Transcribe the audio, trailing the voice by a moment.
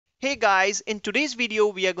Hey guys, in today's video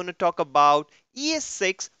we are going to talk about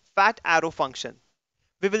ES6 Fat Arrow Function.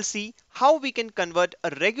 We will see how we can convert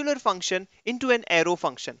a regular function into an arrow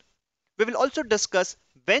function. We will also discuss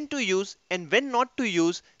when to use and when not to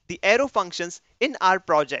use the arrow functions in our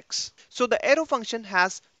projects. So the arrow function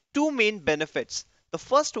has two main benefits. The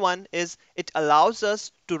first one is it allows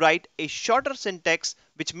us to write a shorter syntax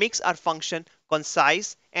which makes our function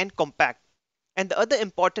concise and compact. And the other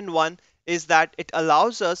important one is that it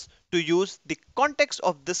allows us to use the context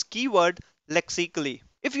of this keyword lexically.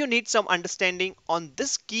 If you need some understanding on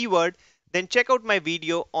this keyword, then check out my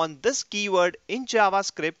video on this keyword in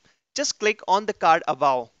JavaScript. Just click on the card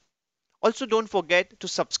above. Also, don't forget to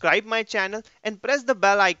subscribe my channel and press the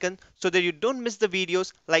bell icon so that you don't miss the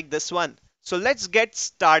videos like this one. So let's get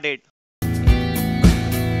started.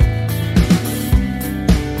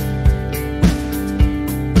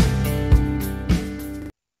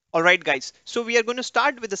 Alright guys, so we are going to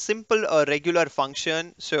start with a simple regular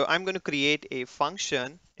function. So I'm going to create a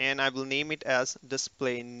function and I will name it as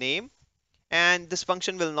display name. And this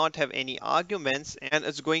function will not have any arguments and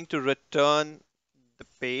it's going to return the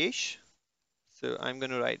page. So I'm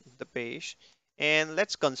going to write the page and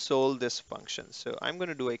let's console this function. So I'm going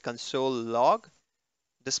to do a console log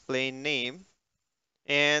display name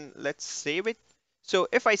and let's save it. So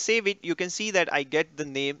if I save it, you can see that I get the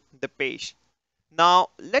name the page. Now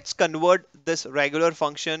let's convert this regular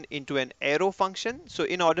function into an arrow function. So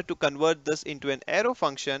in order to convert this into an arrow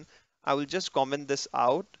function, I will just comment this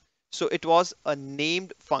out. So it was a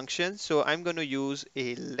named function. So I'm going to use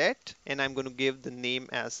a let and I'm going to give the name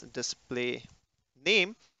as display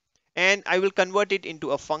name and I will convert it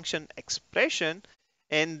into a function expression.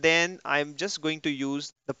 And then I'm just going to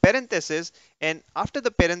use the parenthesis, and after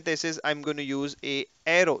the parenthesis I'm going to use a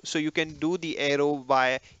arrow. So you can do the arrow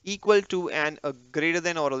by equal to and a greater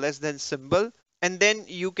than or a less than symbol, and then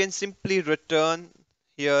you can simply return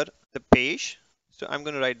here the page. So I'm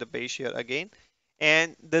going to write the page here again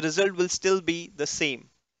and the result will still be the same.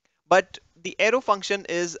 But the arrow function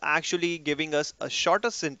is actually giving us a shorter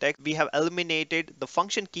syntax. We have eliminated the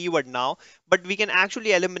function keyword now, but we can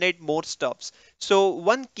actually eliminate more stuffs. So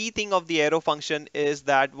one key thing of the arrow function is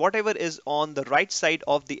that whatever is on the right side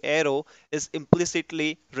of the arrow is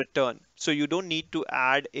implicitly returned. So you don't need to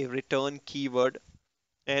add a return keyword,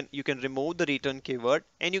 and you can remove the return keyword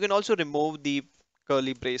and you can also remove the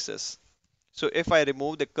curly braces. So if I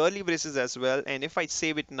remove the curly braces as well, and if I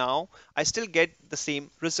save it now, I still get the same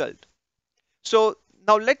result. So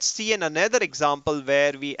now let's see another example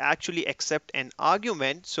where we actually accept an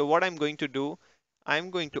argument. So what I'm going to do,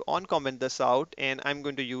 I'm going to uncomment this out and I'm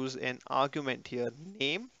going to use an argument here,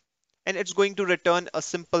 name, and it's going to return a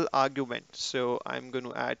simple argument. So I'm going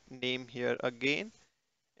to add name here again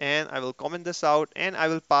and I will comment this out and I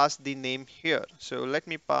will pass the name here. So let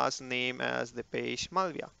me pass name as the page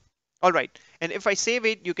Malvia. All right. And if I save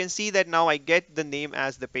it, you can see that now I get the name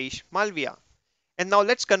as the page Malvia. And now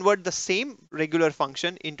let's convert the same regular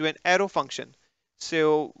function into an arrow function.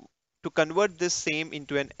 So to convert this same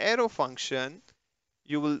into an arrow function,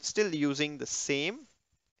 you will still using the same.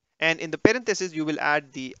 And in the parentheses, you will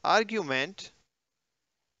add the argument.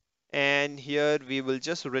 And here we will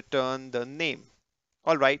just return the name.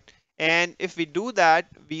 All right. And if we do that,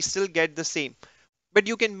 we still get the same. But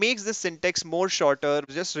you can make this syntax more shorter,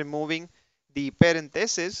 just removing the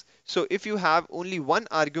parenthesis. So if you have only one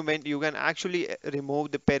argument, you can actually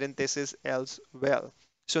remove the parenthesis as well.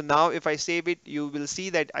 So now if I save it, you will see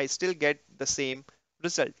that I still get the same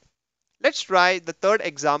result. Let's try the third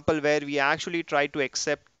example where we actually try to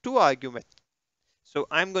accept two arguments. So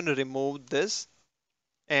I'm going to remove this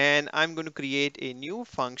and I'm going to create a new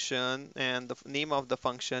function, and the name of the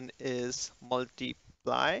function is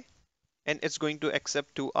multiply, and it's going to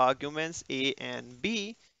accept two arguments, a and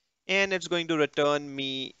b, and it's going to return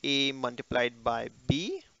me a multiplied by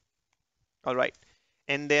b. All right,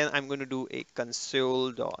 and then I'm going to do a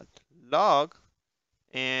console.log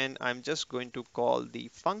and I'm just going to call the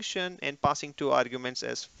function and passing two arguments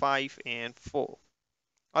as 5 and 4.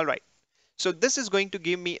 All right, so this is going to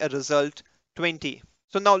give me a result 20.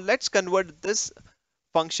 So now let's convert this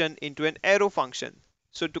function into an arrow function.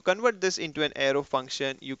 So to convert this into an arrow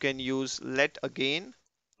function, you can use let again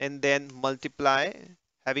and then multiply,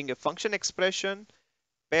 having a function expression,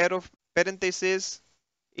 pair of parentheses,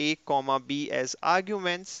 a comma b as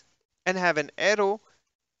arguments, and have an arrow,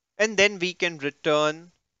 and then we can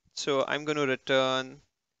return. So I'm going to return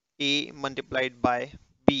a multiplied by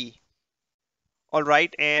b. All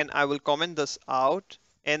right, and I will comment this out.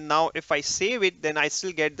 And now if I save it, then I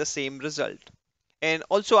still get the same result. And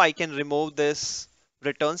also I can remove this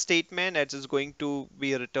return statement that is going to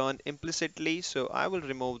be returned implicitly. So I will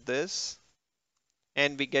remove this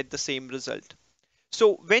and we get the same result.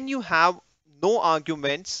 So when you have no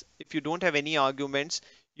arguments, if you don't have any arguments,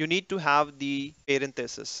 you need to have the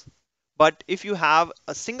parenthesis. But if you have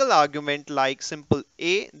a single argument like simple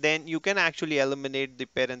a, then you can actually eliminate the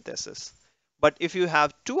parenthesis. But if you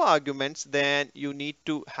have two arguments, then you need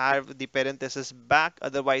to have the parenthesis back,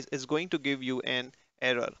 otherwise it's going to give you an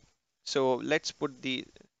error. So let's put the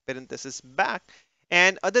parenthesis back.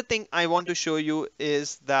 And other thing I want to show you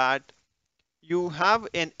is that you have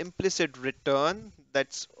an implicit return,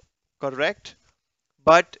 that's correct,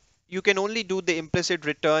 but you can only do the implicit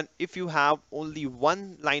return if you have only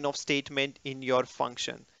one line of statement in your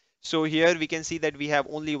function. So here we can see that we have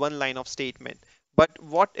only one line of statement. But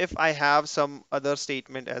what if I have some other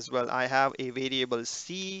statement as well? I have a variable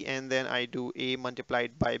c and then I do a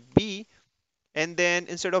multiplied by b, and then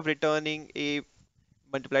instead of returning a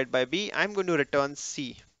multiplied by b, I'm going to return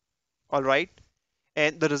c. All right,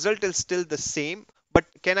 and the result is still the same, but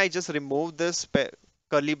can I just remove this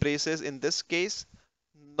curly braces in this case?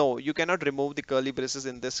 No, you cannot remove the curly braces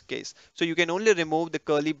in this case. So you can only remove the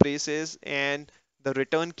curly braces and the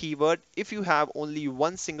return keyword if you have only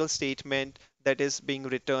one single statement that is being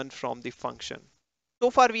returned from the function.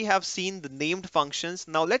 So far we have seen the named functions.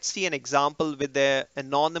 Now let's see an example with the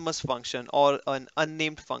anonymous function or an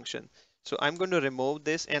unnamed function. So I'm going to remove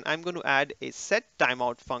this and I'm going to add a set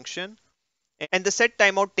timeout function. And the set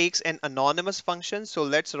timeout takes an anonymous function. So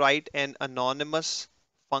let's write an anonymous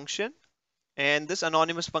function. And this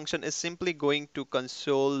anonymous function is simply going to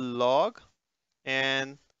console log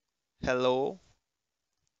and hello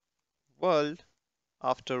world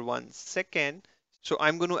after 1 second. So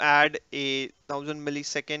I'm going to add a 1000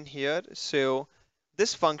 millisecond here. So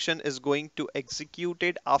this function is going to execute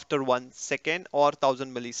it after 1 second or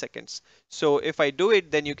 1000 milliseconds. So if I do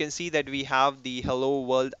it, then you can see that we have the hello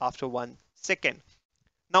world after 1 second.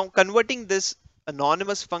 Now converting this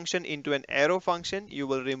anonymous function into an arrow function, you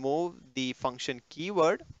will remove the function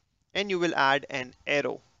keyword and you will add an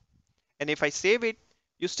arrow. And if I save it,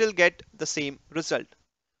 you still get the same result.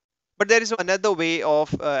 But there is another way of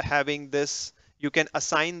having this. You can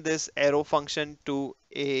assign this arrow function to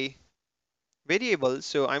a variable.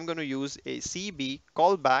 So I'm going to use a CB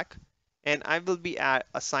callback and I will be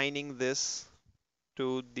assigning this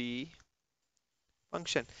to the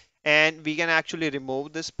function. And we can actually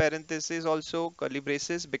remove this parenthesis also, curly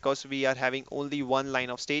braces, because we are having only one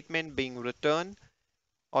line of statement being returned.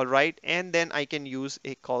 All right, and then I can use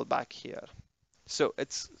a callback here. So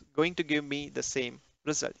it's going to give me the same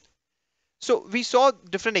result. So we saw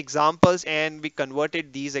different examples and we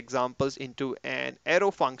converted these examples into an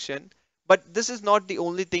arrow function. But this is not the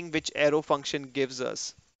only thing which arrow function gives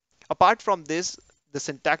us. Apart from this, the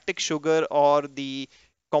syntactic sugar or the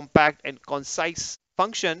compact and concise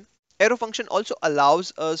function, arrow function also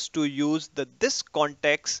allows us to use the this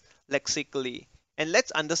context lexically. And let's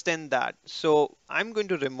understand that. So I'm going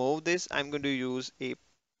to remove this. I'm going to use a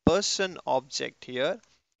person object here.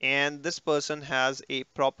 And this person has a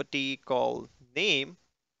property called name.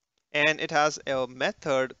 And it has a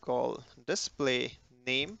method called display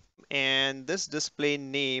name. And this display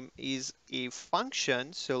name is a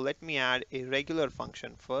function. So let me add a regular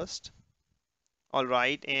function first. All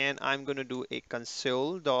right, and I'm going to do a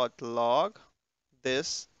console.log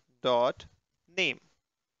this dot name.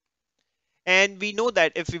 And we know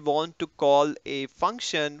that if we want to call a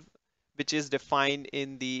function which is defined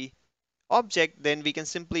in the object, then we can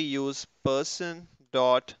simply use person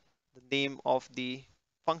dot the name of the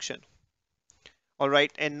function. All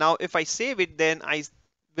right, and now if I save it, then I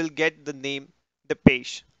will get the name the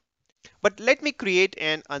page. But let me create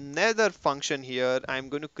another function here. I'm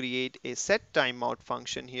going to create a set timeout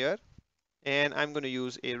function here, and I'm going to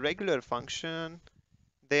use a regular function.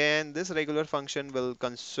 Then this regular function will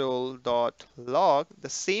console.log the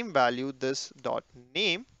same value, this dot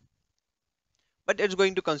name, but it's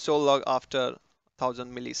going to console log after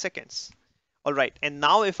 1000 milliseconds. All right, and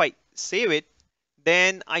now if I save it,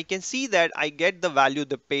 then I can see that I get the value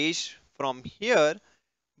the page from here,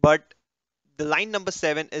 but the line number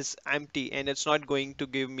 7 is empty and it's not going to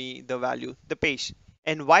give me the value the page.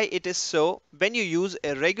 And why it is so? When you use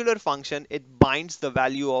a regular function, it binds the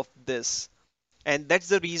value of this. And that's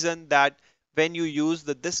the reason that when you use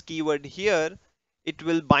the this keyword here, it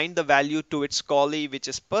will bind the value to its callee, which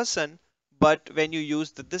is person. But when you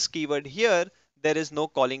use the this keyword here, there is no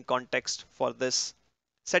calling context for this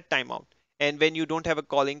set timeout. And when you don't have a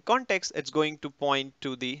calling context, it's going to point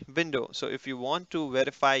to the window. So if you want to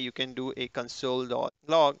verify, you can do a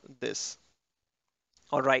console.log this.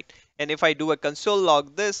 All right. And if I do a console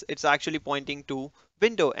log this, it's actually pointing to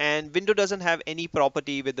window, and window doesn't have any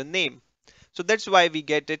property with the name. So that's why we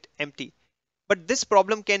get it empty. But this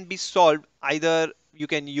problem can be solved. Either you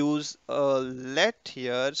can use a let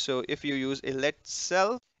here. So if you use a let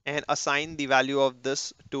self and assign the value of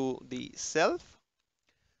this to the self,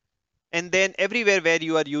 and then everywhere where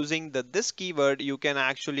you are using the this keyword, you can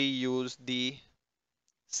actually use the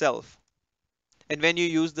self. And when you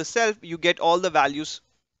use the self, you get all the values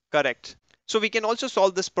correct. So we can also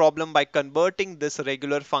solve this problem by converting this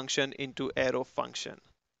regular function into arrow function.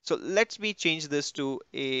 So let's me change this to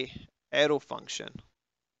a arrow function.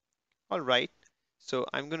 All right. So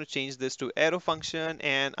I'm going to change this to arrow function,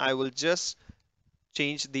 and I will just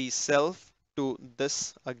change the self to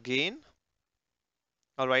this again.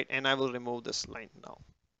 All right. And I will remove this line now.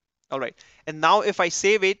 All right. And now if I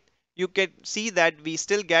save it, you can see that we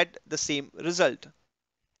still get the same result.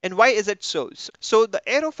 And why is it so? So the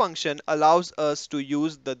arrow function allows us to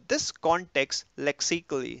use the this context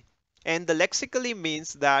lexically. And the lexically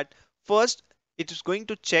means that first it is going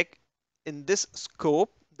to check in this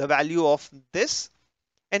scope the value of this.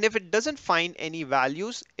 And if it doesn't find any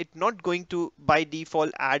values, it's not going to by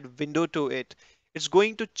default add window to it. It's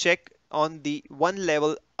going to check on the one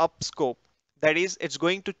level up scope. That is, it's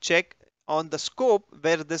going to check on the scope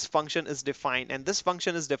where this function is defined. And this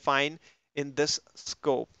function is defined in this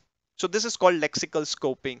scope. So this is called lexical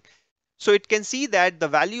scoping. So it can see that the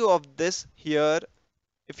value of this here,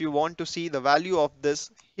 if you want to see the value of this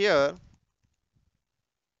here,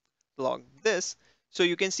 log this. So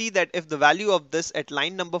you can see that if the value of this at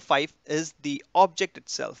line number 5 is the object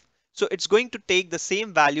itself, so it's going to take the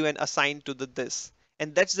same value and assign to the this.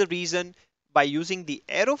 And that's the reason by using the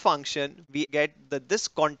arrow function, we get the this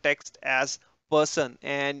context as person,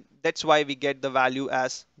 and that's why we get the value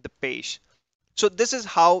as the page. So this is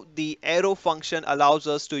how the arrow function allows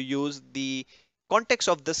us to use the context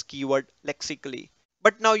of this keyword lexically.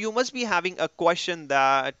 But now you must be having a question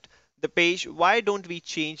that the page, why don't we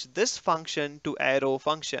change this function to arrow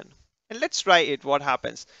function? And let's try it, what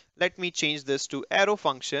happens. Let me change this to arrow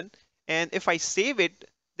function. And if I save it,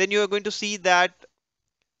 then you are going to see that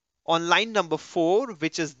on line number 4,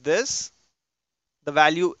 which is this, the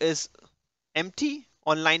value is empty.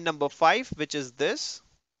 On line number 5, which is this,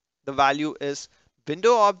 the value is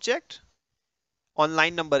window object. On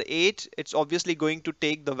line number 8, it's obviously going to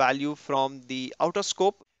take the value from the outer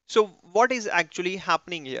scope. So what is actually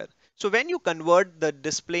happening here? So when you convert the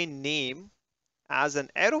display name as an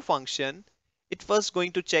arrow function, it first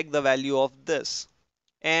going to check the value of this.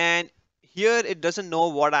 And here it doesn't know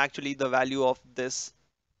what actually the value of this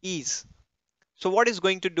is. So what it's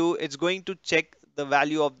going to do, it's going to check the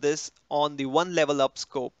value of this on the one level up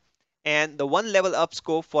scope. And the one level up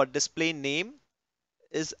scope for display name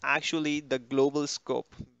is actually the global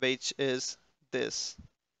scope, which is this.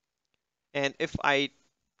 And if I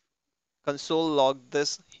console log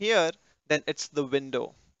this here, then it's the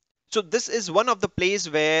window. So this is one of the place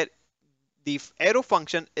where the arrow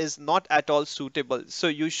function is not at all suitable. So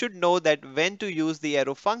you should know that when to use the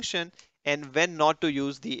arrow function and when not to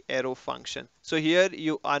use the arrow function. So here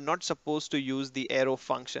you are not supposed to use the arrow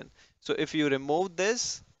function. So if you remove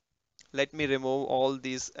this, let me remove all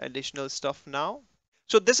these additional stuff now.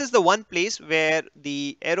 So this is the one place where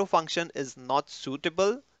the arrow function is not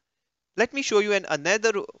suitable. Let me show you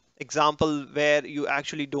another example where you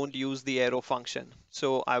actually don't use the arrow function.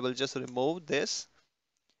 So I will just remove this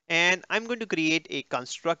and I'm going to create a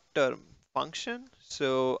constructor function.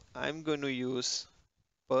 So I'm going to use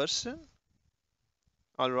person.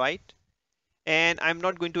 All right. And I'm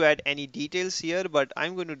not going to add any details here, but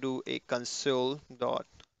I'm going to do a console.log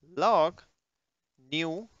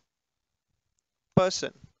new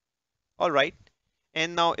person. All right.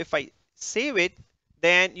 And now if I save it,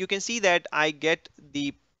 then you can see that I get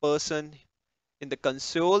the person in the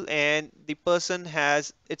console, and the person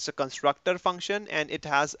has, it's a constructor function and it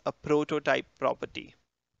has a prototype property.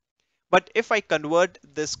 But if I convert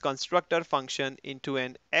this constructor function into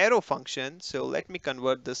an arrow function, so let me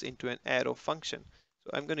convert this into an arrow function. So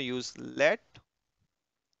I'm going to use let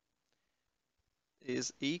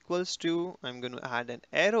is equals to, I'm going to add an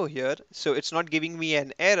arrow here. So it's not giving me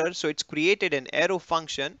an error. So it's created an arrow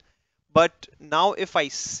function. But now if I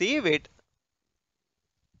save it,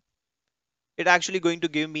 it's actually going to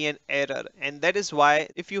give me an error. And that is why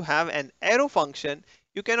if you have an arrow function,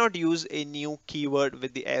 you cannot use a new keyword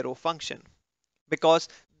with the arrow function, because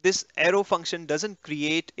this arrow function doesn't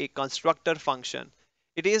create a constructor function.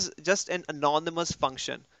 It is just an anonymous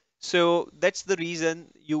function. So that's the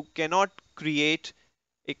reason you cannot create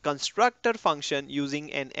a constructor function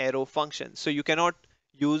using an arrow function. So you cannot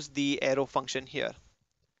use the arrow function here.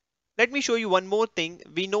 Let me show you one more thing.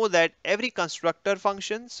 We know that every constructor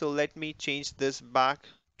function, so let me change this back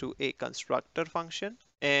to a constructor function,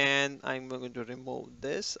 and I'm going to remove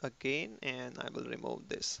this again, and I will remove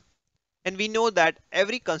this. And we know that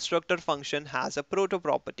every constructor function has a proto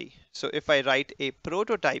property. So if I write a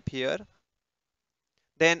prototype here,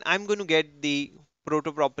 then I'm going to get the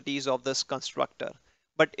proto properties of this constructor.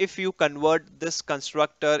 But if you convert this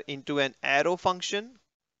constructor into an arrow function,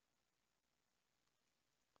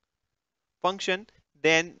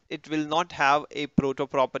 then it will not have a proto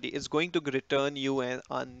property. It's going to return you an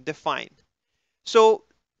undefined. So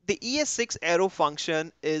the ES6 arrow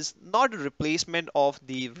function is not a replacement of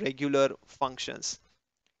the regular functions.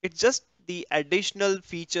 It's just the additional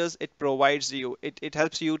features it provides you. It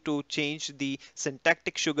helps you to change the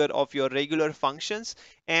syntactic sugar of your regular functions,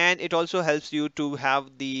 and it also helps you to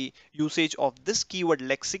have the usage of this keyword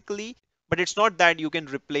lexically, but it's not that you can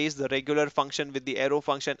replace the regular function with the arrow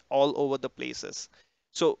function all over the places.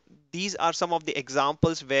 So these are some of the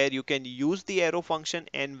examples where you can use the arrow function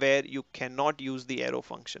and where you cannot use the arrow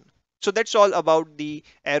function. So that's all about the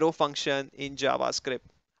arrow function in JavaScript.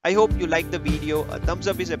 I hope you liked the video. A thumbs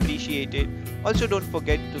up is appreciated. Also, don't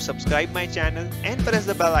forget to subscribe my channel and press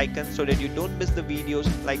the bell icon so that you don't miss the videos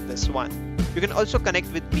like this one. You can also connect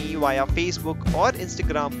with me via Facebook or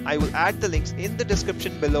Instagram. I will add the links in the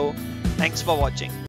description below. Thanks for watching.